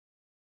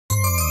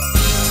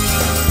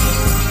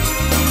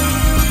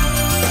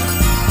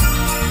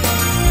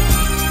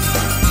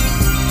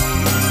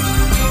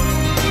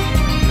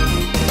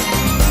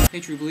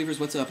YouTubers,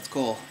 what's up? It's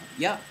Cole.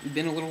 Yeah,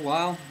 been a little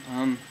while.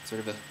 Sort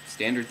of a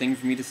standard thing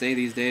for me to say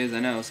these days, I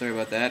know, sorry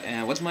about that.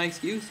 And what's my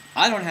excuse?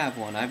 I don't have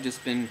one. I've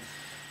just been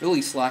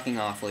really slacking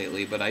off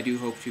lately, but I do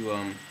hope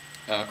to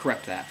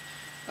correct that.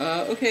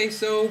 Okay,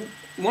 so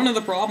one of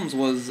the problems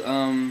was,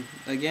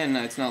 again,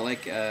 it's not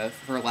like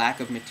for lack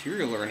of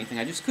material or anything,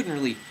 I just couldn't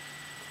really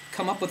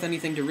come up with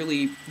anything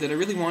that I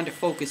really wanted to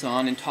focus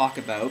on and talk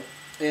about.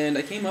 And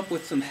I came up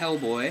with some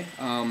Hellboy.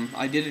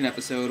 I did an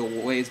episode a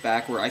ways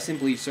back where I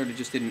simply sort of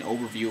just did an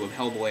overview of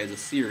Hellboy as a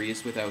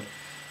series without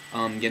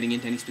getting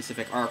into any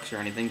specific arcs or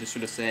anything, just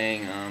sort of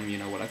saying,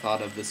 what I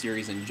thought of the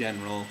series in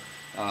general,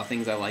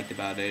 things I liked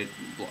about it,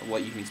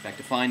 what you can expect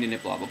to find in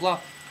it, blah, blah, blah.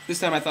 This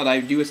time I thought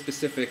I'd do a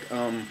specific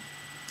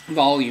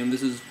volume.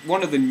 This is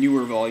one of the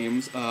newer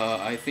volumes.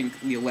 I think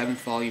the 11th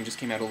volume just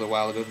came out a little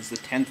while ago. This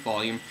is the 10th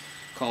volume,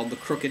 called The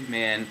Crooked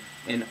Man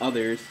and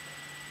Others,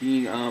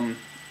 being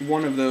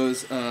one of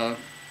those,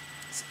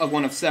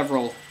 one of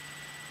several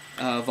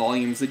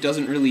volumes that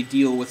doesn't really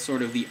deal with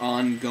sort of the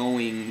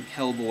ongoing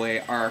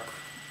Hellboy arc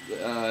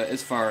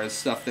as far as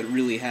stuff that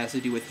really has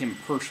to do with him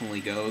personally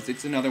goes.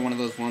 It's another one of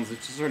those ones that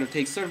just sort of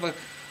takes sort of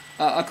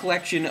a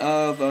collection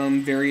of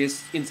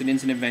various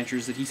incidents and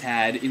adventures that he's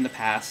had in the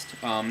past.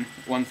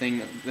 One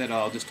thing that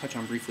I'll just touch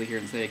on briefly here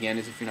and say again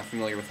is, if you're not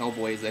familiar with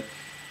Hellboy, is that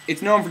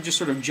it's known for just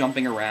sort of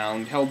jumping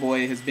around.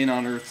 Hellboy has been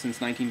on Earth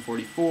since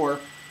 1944,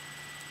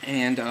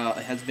 and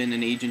has been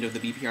an agent of the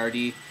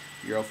BPRD,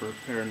 Bureau for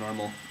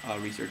Paranormal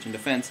Research and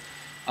Defense,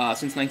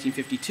 since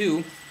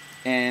 1952.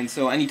 And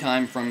so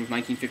anytime from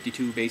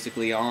 1952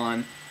 basically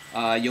on,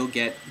 you'll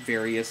get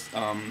various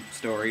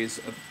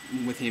stories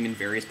with him in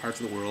various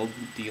parts of the world,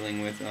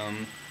 dealing with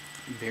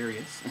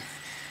various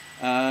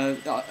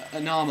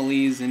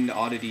anomalies and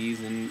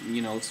oddities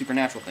and,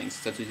 supernatural things,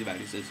 such as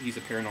he's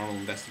a paranormal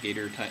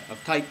investigator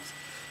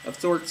of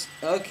sorts.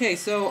 Okay,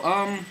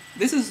 so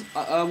this is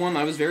one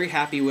I was very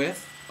happy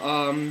with.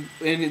 And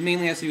it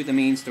mainly has to do with the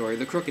main story,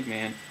 The Crooked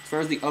Man. As far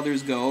as the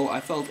others go, I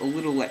felt a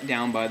little let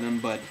down by them,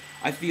 but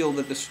I feel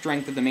that the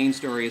strength of the main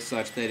story is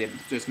such that it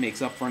just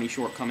makes up for any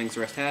shortcomings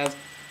the rest has.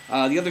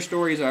 The other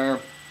stories are,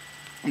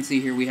 let's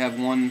see here, we have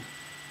one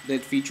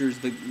that features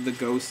the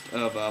ghost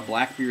of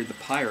Blackbeard the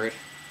Pirate.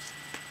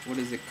 What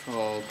is it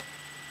called?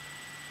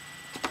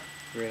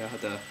 Great, I'll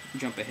have to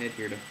jump ahead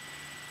here to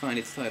find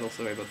its title,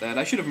 sorry about that.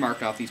 I should have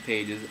marked off these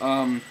pages.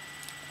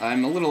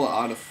 I'm a little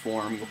out of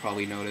form, you'll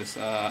probably notice.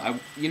 I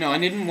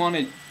didn't want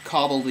to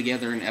cobble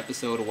together an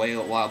episode a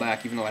while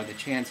back, even though I had the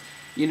chance,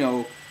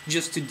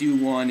 just to do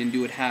one and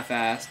do it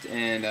half-assed,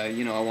 and,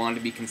 I wanted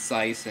to be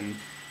concise and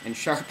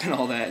sharp and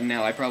all that, and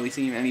now I probably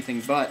seem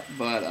anything but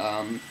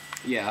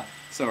yeah,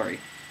 sorry.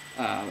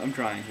 I'm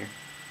trying here.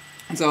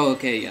 So,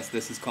 okay, yes,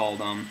 this is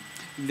called,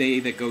 They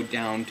That Go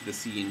Down to the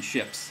Sea in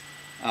Ships.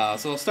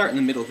 So I'll start in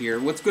the middle here.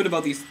 What's good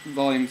about these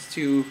volumes,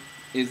 too,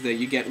 is that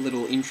you get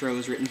little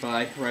intros written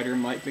by writer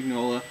Mike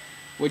Mignola,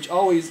 which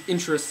always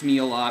interests me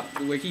a lot,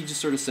 where he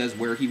just sort of says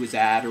where he was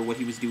at, or what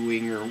he was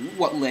doing, or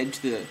what led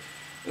to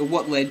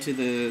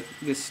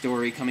this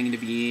story coming into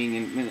being,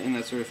 and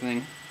that sort of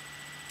thing.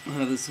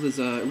 This was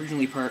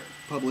originally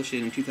published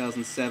in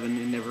 2007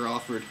 and never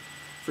offered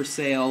for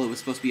sale. It was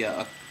supposed to be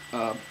a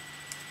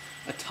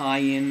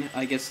tie-in,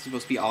 I guess,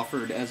 supposed to be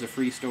offered as a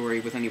free story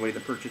with anybody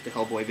that purchased the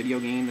Hellboy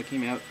video game that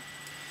came out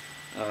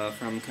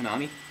from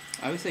Konami.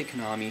 I always say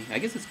Konami. I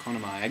guess it's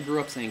Konami. I grew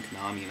up saying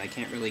Konami, and I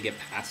can't really get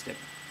past it.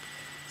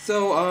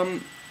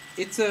 So,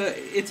 it's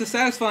a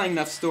satisfying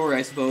enough story,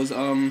 I suppose.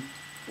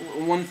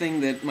 One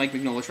thing that Mike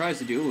Mignola tries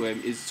to do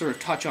is sort of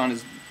touch on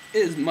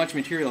as much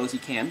material as he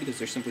can, because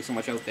there's simply so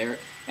much out there.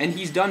 And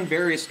he's done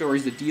various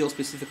stories that deal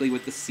specifically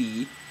with the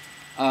sea.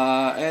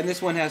 And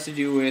this one has to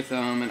do with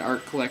an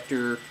art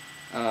collector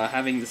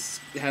having the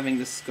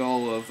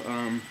skull of,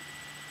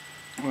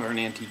 or an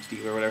antique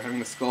dealer or whatever, having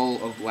the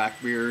skull of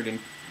Blackbeard, and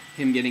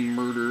him getting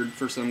murdered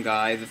for some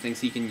guy that thinks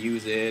he can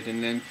use it.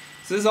 And then,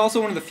 so this is also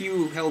one of the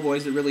few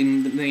Hellboys that really,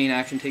 the main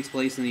action takes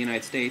place in the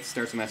United States,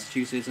 starts in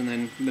Massachusetts, and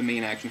then the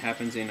main action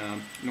happens in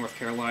North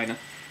Carolina.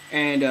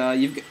 And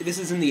this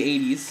is in the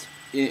 80s,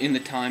 in the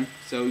time,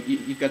 so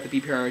you've got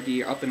the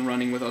BPRD up and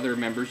running with other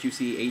members. You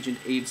see Agent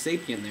Abe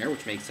Sapien there,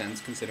 which makes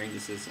sense, considering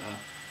this is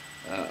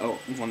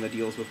one that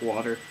deals with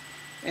water.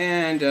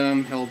 And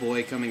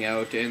Hellboy coming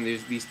out, and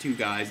there's these two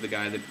guys, the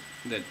guy that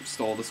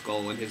stole the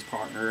skull and his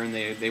partner, and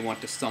they want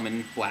to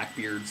summon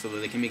Blackbeard so that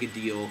they can make a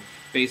deal.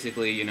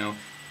 Basically,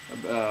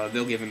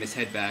 they'll give him his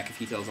head back if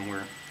he tells them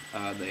where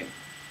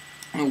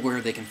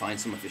they can find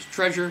some of his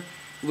treasure.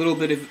 A little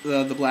bit of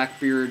the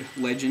Blackbeard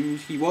legend.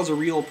 He was a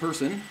real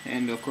person,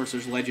 and of course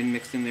there's legend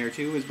mixed in there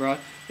too, is brought.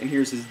 And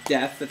here's his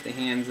death at the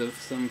hands of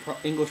some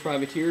English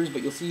privateers,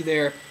 but you'll see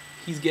there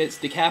he gets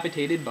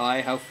decapitated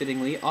by, how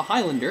fittingly, a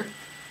Highlander.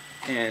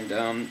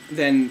 And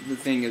then the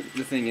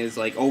thing is,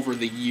 like, over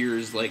the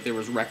years, like, there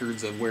was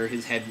records of where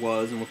his head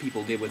was and what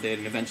people did with it,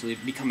 and eventually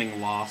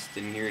becoming lost,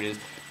 and here it is,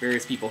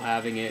 various people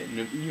having it,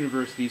 and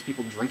universities,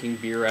 people drinking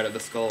beer out of the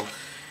skull,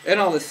 and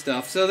all this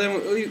stuff. So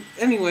then,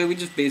 anyway, we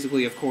just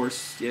basically, of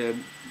course,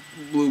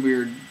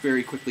 Bluebeard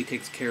very quickly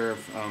takes care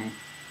of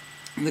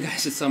the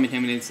guys that summon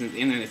him, and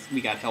then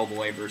we got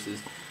Hellboy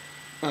versus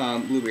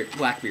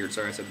Blackbeard.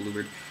 Sorry, I said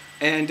Bluebeard.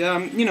 And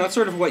it's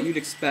sort of what you'd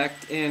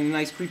expect, and a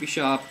nice creepy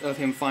shot of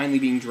him finally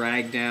being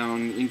dragged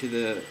down into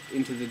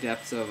the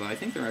depths of. I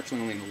think they're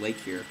actually only in the lake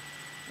here,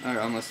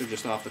 unless they're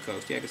just off the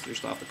coast. Yeah, I guess they're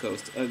just off the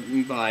coast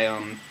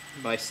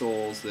by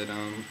souls that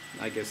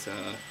I guess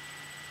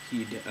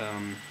he'd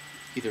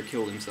either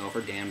killed himself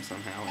or damned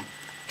somehow. And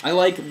I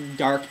like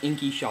dark,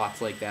 inky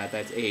shots like that.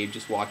 That's Abe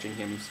just watching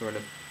him sort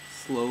of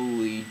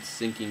slowly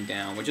sinking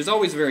down, which is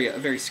always a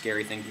very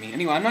scary thing to me.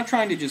 Anyway, I'm not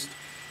trying to just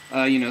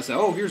say,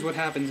 oh, here's what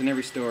happens in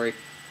every story.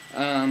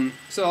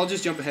 So I'll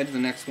just jump ahead to the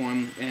next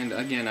one, and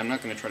again, I'm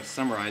not going to try to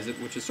summarize it,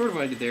 which is sort of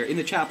what I did there. In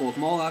the Chapel of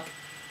Moloch,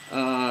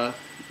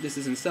 this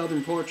is in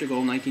southern Portugal,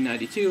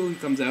 1992, he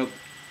comes out,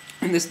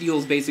 and this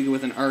deals basically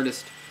with an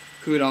artist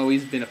who had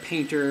always been a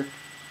painter,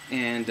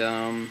 and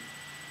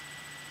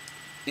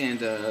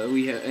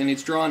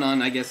it's drawn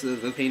on, I guess,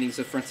 the paintings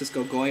of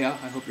Francisco Goya.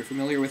 I hope you're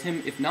familiar with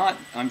him. If not,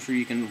 I'm sure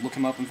you can look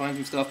him up and find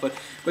some stuff.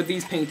 But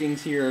these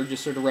paintings here are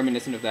just sort of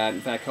reminiscent of that.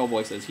 In fact,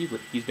 Hellboy says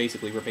he's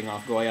basically ripping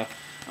off Goya,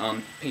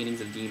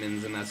 paintings of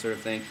demons and that sort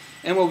of thing.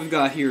 And what we've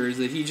got here is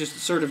that he just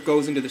sort of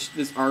goes into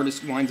this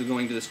artist winds up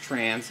going to this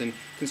trance and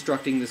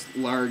constructing this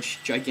large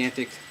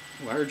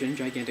and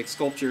gigantic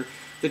sculpture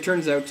that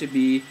turns out to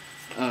be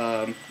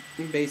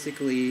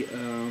basically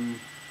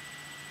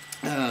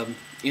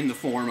in the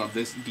form of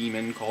this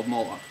demon called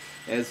Moloch.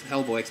 As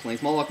Hellboy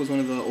explains, Moloch was one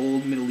of the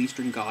old Middle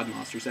Eastern god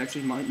monsters.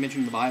 Actually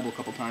mentioned in the Bible a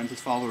couple times. His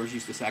followers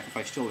used to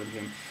sacrifice children to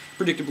him.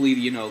 Predictably,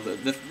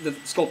 the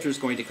sculpture is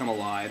going to come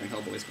alive, and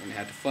Hellboy's going to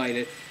have to fight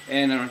it.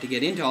 And I don't have to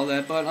get into all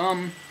that, but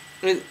one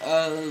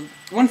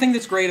thing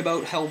that's great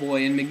about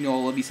Hellboy and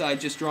Mignola,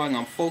 besides just drawing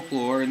on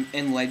folklore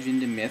and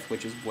legend and myth,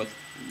 which is what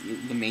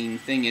the main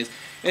thing is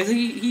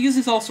he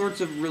uses all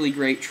sorts of really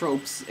great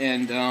tropes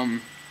and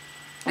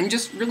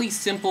just really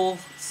simple,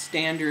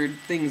 standard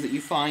things that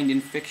you find in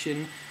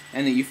fiction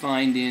and that you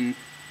find in,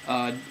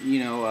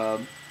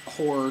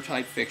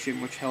 horror-type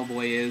fiction, which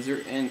Hellboy is,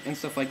 and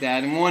stuff like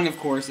that. And one, of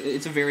course,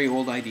 it's a very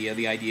old idea,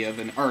 the idea of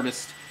an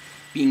artist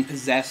being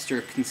possessed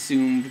or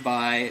consumed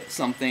by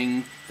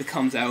something that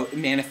comes out,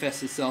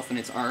 manifests itself in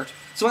its art.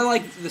 So I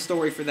like the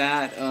story for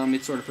that.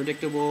 It's sort of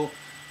predictable,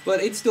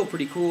 but it's still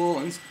pretty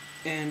cool,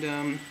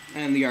 and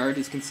the art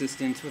is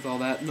consistent with all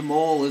that. The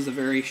Mole is a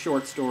very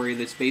short story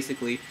that's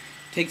basically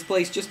takes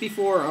place just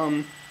before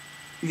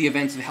the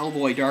events of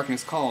Hellboy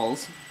Darkness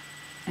Calls,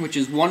 which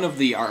is one of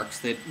the arcs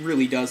that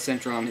really does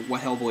center on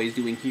what Hellboy is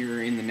doing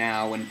here in the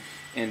now and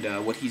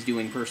what he's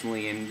doing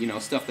personally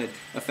and, stuff that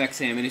affects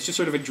him. And it's just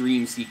sort of a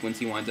dream sequence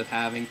he winds up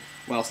having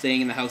while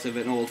staying in the house of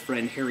an old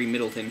friend, Harry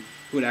Middleton,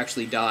 who had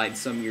actually died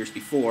some years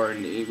before,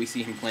 and we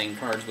see him playing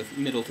cards with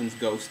Middleton's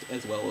ghost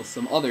as well as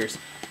some others.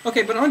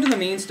 Okay, but on to the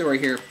main story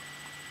here,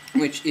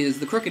 which is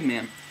The Crooked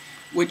Man,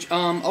 which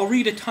I'll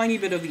read a tiny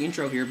bit of the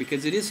intro here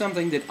because it is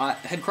something that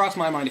had crossed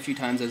my mind a few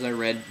times as I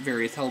read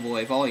various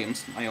Hellboy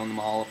volumes. I own them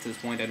all up to this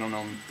point. I don't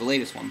own the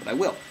latest one, but I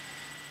will.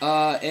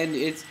 And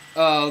it's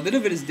a bit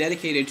of it is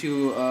dedicated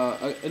to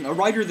a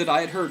writer that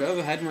I had heard of.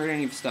 I hadn't read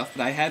any of his stuff,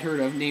 but I had heard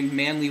of, named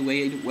Manly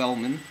Wade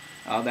Wellman.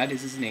 That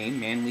is his name,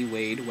 Manly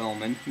Wade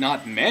Wellman.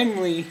 Not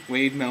Manly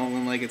Wade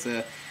Wellman like it's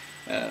a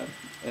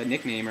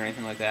nickname or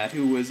anything like that,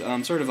 who was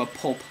sort of a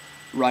pulp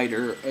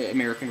writer,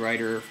 American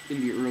writer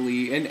in the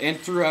early, and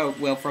throughout,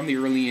 well, from the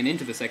early and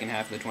into the second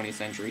half of the 20th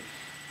century,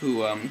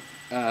 who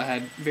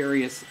had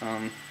various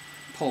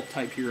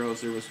pulp-type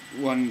heroes. There was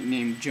one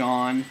named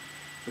John,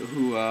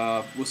 who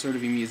was sort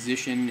of a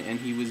musician, and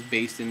he was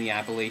based in the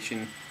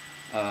Appalachian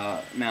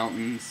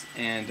mountains,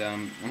 and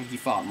he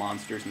fought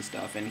monsters and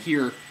stuff. And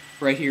here,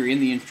 right here in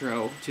the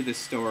intro to this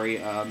story,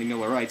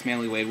 Mignola writes,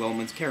 Manly Wade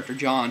Wellman's character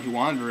John, who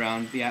wandered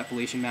around the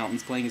Appalachian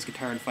mountains playing his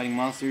guitar and fighting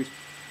monsters,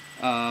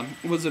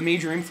 was a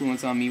major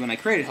influence on me when I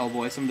created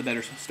Hellboy. Some of the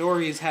better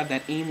stories have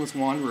that aimless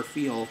wanderer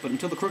feel, but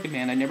until The Crooked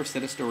Man, I never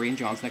set a story in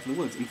John's neck of the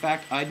woods. In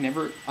fact,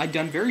 I'd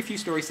done very few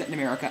stories set in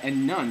America,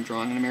 and none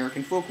drawing on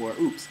American folklore.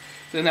 Oops.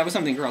 So that was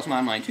something that crossed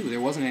my mind, too. There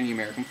wasn't any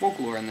American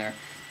folklore in there.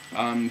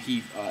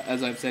 He,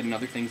 as I've said in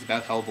other things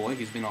about Hellboy,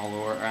 he's been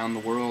all around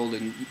the world,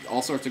 and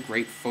all sorts of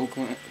great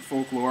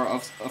folklore.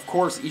 Of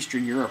course,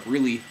 Eastern Europe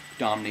really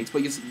dominates,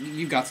 but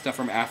you got stuff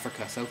from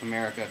Africa, South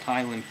America,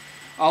 Thailand,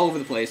 all over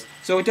the place.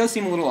 So it does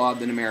seem a little odd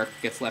that America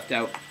gets left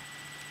out.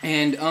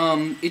 And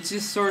it's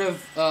just sort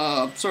of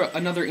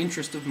another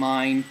interest of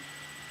mine,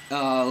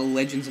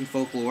 legends and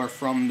folklore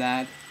from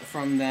that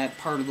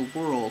part of the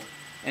world.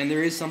 And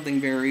there is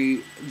something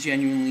very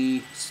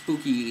genuinely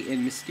spooky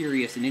and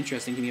mysterious and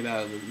interesting to me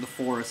about the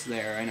forest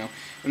there. I know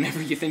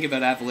whenever you think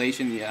about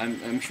Appalachian, yeah,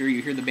 I'm sure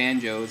you hear the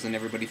banjos and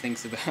everybody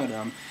thinks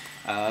about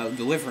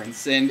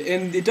Deliverance. And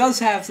it does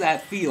have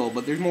that feel,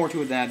 but there's more to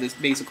it than that. This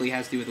basically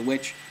has to do with a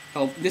witch.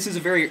 This is a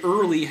very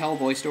early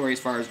Hellboy story as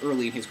far as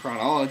early in his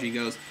chronology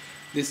goes.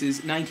 This is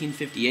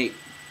 1958,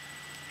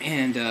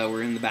 and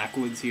we're in the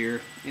backwoods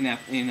here in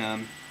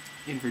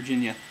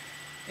Virginia.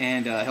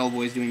 And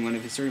Hellboy's doing one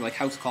of his sort of like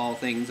house call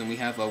things, and we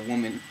have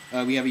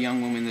a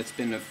young woman that's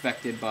been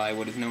affected by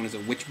what is known as a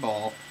witch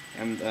ball,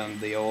 and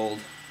the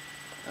old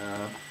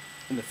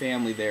and the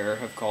family there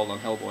have called on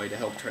Hellboy to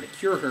help try to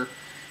cure her.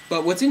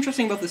 But what's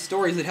interesting about this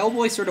story is that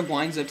Hellboy sort of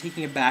winds up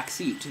taking a back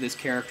seat to this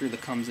character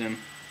that comes in,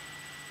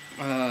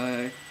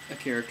 a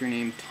character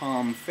named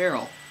Tom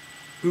Farrell,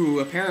 who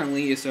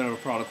apparently is sort of a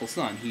prodigal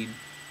son.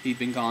 He'd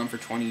been gone for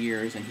 20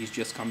 years, and he's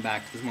just come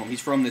back to this moment.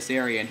 He's from this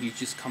area, and he's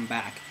just come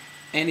back.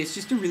 And it's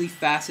just a really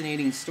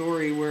fascinating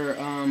story where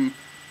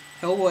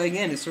Hellboy,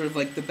 again, is sort of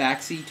like the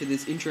backseat to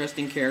this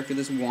interesting character,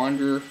 this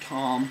wanderer,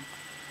 Tom,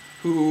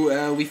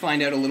 who we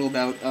find out a little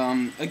about.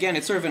 Again,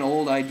 it's sort of an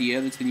old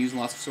idea that's been used in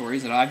lots of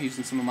stories, that I've used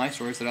in some of my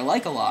stories that I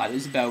like a lot,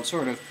 is about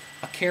sort of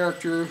a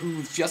character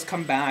who's just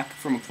come back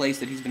from a place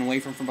that he's been away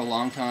from for a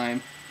long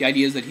time. The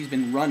idea is that he's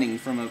been running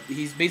from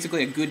he's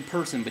basically a good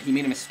person, but he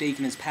made a mistake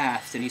in his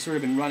past, and he's sort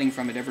of been running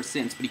from it ever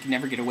since, but he can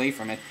never get away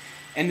from it.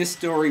 And this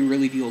story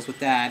really deals with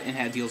that,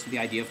 and deals with the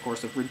idea, of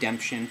course, of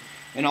redemption,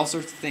 and all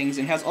sorts of things,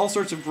 and has all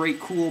sorts of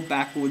great, cool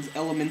backwoods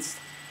elements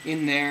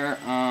in there.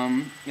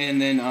 And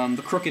then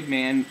the Crooked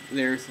Man,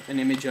 there's an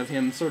image of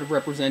him sort of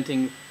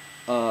representing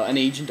an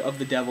agent of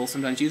the devil,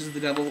 sometimes uses the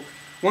devil.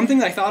 One thing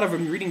that I thought of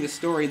when reading this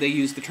story, they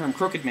used the term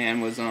Crooked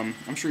Man, was,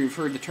 I'm sure you've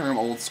heard the term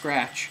Old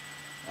Scratch.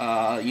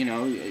 You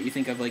know, you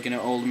think of like an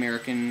old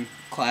American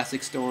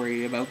classic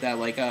story about that,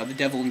 like The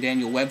Devil and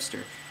Daniel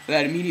Webster.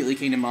 That immediately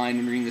came to mind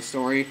when reading the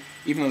story.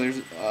 Even though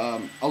there's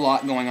a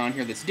lot going on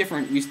here that's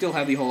different, we still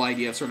have the whole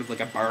idea of sort of like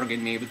a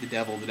bargain made with the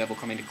devil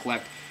coming to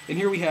collect. And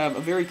here we have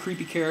a very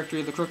creepy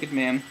character, the Crooked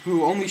Man,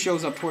 who only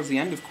shows up towards the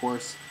end, of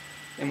course.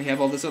 And we have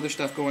all this other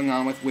stuff going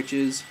on with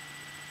witches.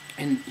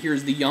 And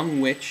here's the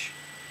young witch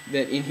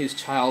that in his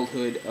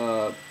childhood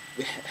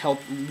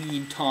helped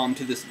lead Tom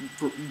to this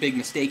big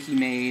mistake he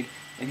made.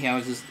 And he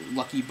has this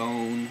lucky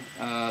bone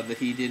that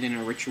he did in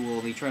a ritual,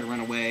 and he tried to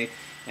run away,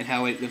 and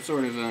how it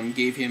sort of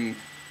gave him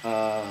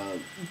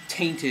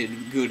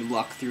tainted good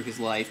luck through his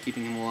life,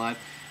 keeping him alive.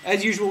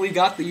 As usual, we've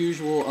got the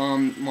usual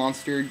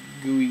monster,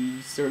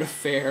 gooey sort of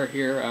fare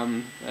here,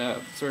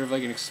 sort of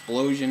like an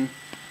explosion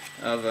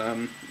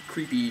of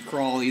creepy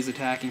crawlies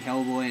attacking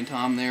Hellboy and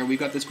Tom there. We've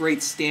got this great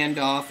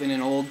standoff in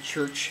an old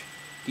church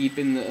deep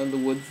in the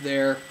woods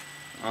there,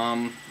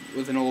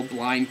 with an old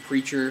blind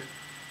preacher.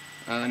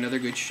 Another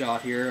good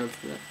shot here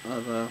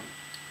of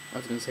I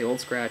was going to say Old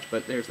Scratch,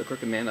 but there's the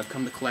Crooked Man. I've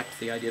come to collect,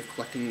 the idea of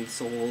collecting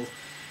souls.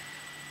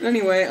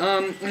 Anyway,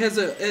 it has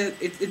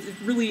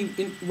it's really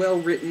well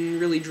written,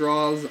 really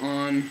draws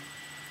on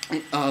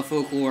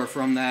folklore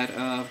from that,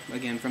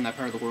 again, from that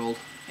part of the world.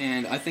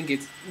 And I think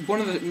it's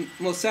one of the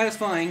most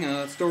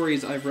satisfying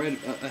stories I've read,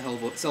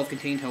 a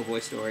self-contained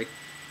Hellboy story.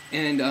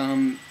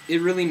 And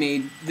it really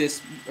made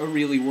this a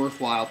really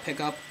worthwhile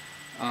pickup.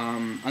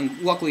 And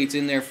luckily it's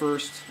in there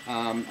first.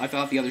 I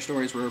thought the other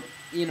stories were,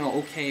 you know,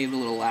 okay, a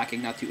little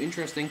lacking, not too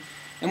interesting.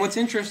 And what's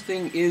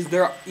interesting is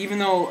even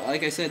though,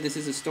 like I said, this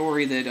is a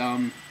story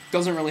that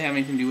doesn't really have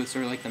anything to do with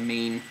sort of like the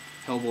main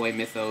Hellboy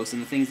mythos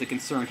and the things that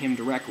concern him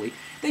directly,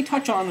 they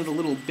touch on it a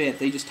little bit.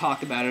 They just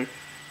talk about it.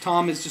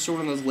 Tom is just sort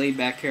of one of those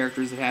laid-back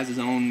characters that has his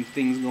own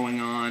things going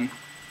on.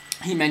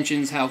 He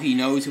mentions how he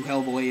knows who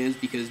Hellboy is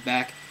because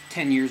back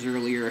 10 years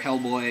earlier,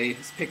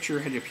 Hellboy's picture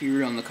had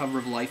appeared on the cover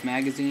of Life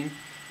magazine.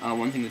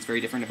 One thing that's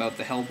very different about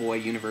the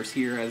Hellboy universe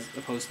here as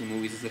opposed to the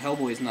movies is that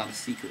Hellboy is not a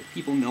secret.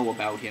 People know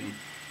about him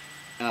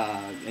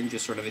and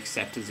just sort of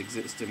accept his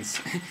existence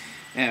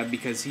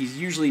because he's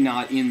usually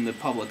not in the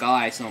public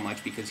eye so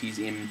much because he's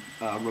in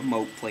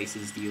remote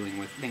places dealing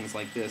with things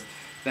like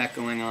that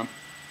going on.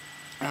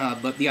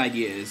 But the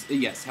idea is,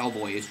 yes,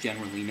 Hellboy is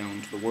generally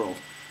known to the world.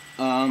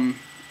 And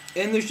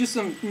there's just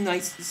some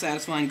nice,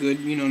 satisfying, good,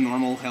 you know,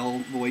 normal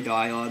Hellboy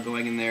dialogue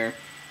going in there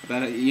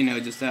about, you know,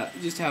 just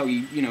how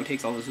he, you know,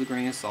 takes all this with a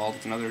grain of salt.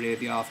 It's another day at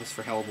the office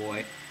for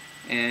Hellboy.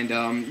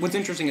 And what's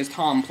interesting is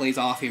Tom plays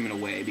off him in a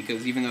way,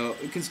 because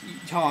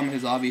Tom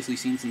has obviously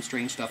seen some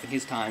strange stuff in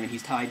his time, and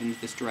he's tied into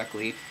this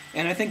directly.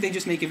 And I think they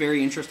just make a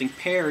very interesting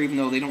pair, even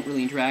though they don't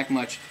really interact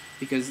much,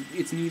 because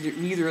it's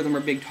neither of them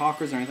are big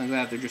talkers or anything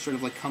like that. They're just sort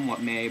of like come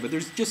what may. But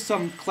there's just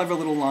some clever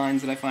little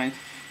lines that I find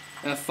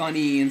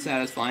funny and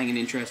satisfying and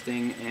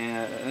interesting.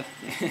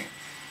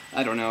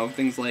 I don't know,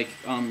 things like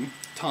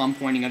Tom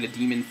pointing out a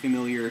demon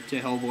familiar to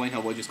Hellboy, and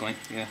Hellboy just going,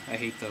 yeah, I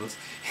hate those,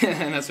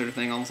 and that sort of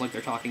thing, almost like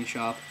they're talking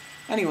shop.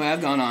 Anyway,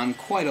 I've gone on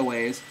quite a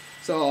ways,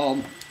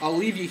 so I'll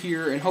leave you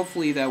here, and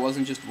hopefully that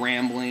wasn't just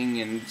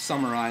rambling and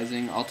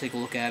summarizing. I'll take a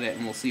look at it,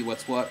 and we'll see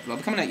what's what. But I'll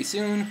be coming at you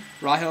soon.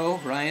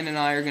 Ryan and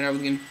I are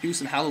going to do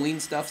some Halloween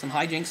stuff, some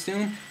hijinks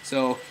soon,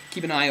 so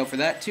keep an eye out for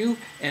that too,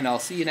 and I'll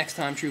see you next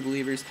time, true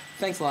believers.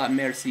 Thanks a lot,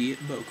 merci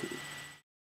beaucoup.